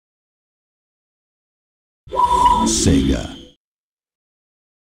Sega.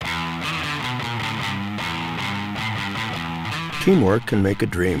 Teamwork can make a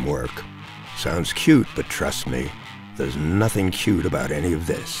dream work. Sounds cute, but trust me, there's nothing cute about any of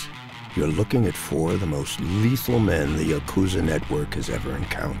this. You're looking at four of the most lethal men the Yakuza network has ever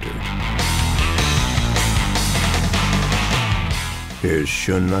encountered. Here's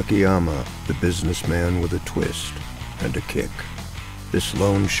Shun Nakayama, the businessman with a twist and a kick. This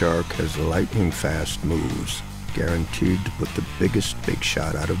loan shark has lightning-fast moves, guaranteed to put the biggest big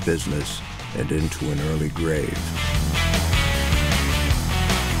shot out of business and into an early grave.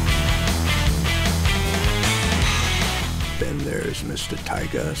 Then there's Mr.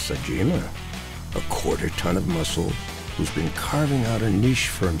 Taiga Sajima, a quarter-ton of muscle who's been carving out a niche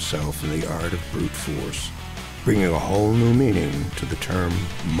for himself in the art of brute force, bringing a whole new meaning to the term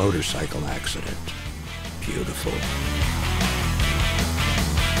motorcycle accident. Beautiful.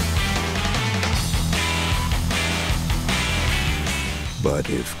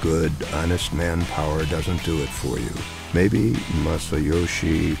 But if good, honest manpower doesn't do it for you, maybe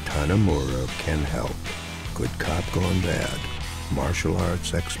Masayoshi Tanamura can help. Good cop gone bad, martial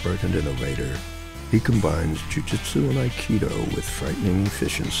arts expert and innovator. He combines jiu-jitsu and aikido with frightening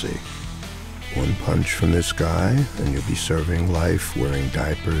efficiency. One punch from this guy, and you'll be serving life, wearing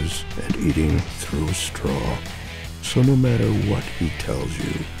diapers, and eating through a straw. So no matter what he tells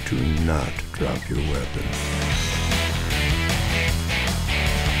you, do not drop your weapon.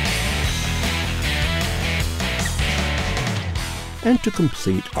 And to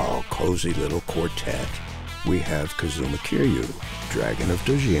complete our cozy little quartet, we have Kazuma Kiryu, Dragon of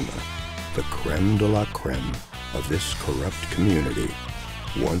Dojima, the creme de la creme of this corrupt community.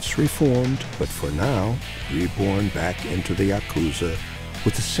 Once reformed, but for now, reborn back into the Yakuza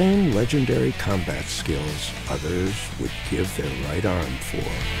with the same legendary combat skills others would give their right arm for.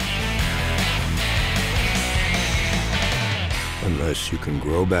 Unless you can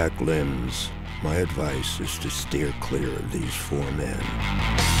grow back limbs, my advice is to steer clear of these four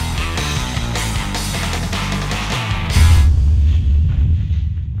men.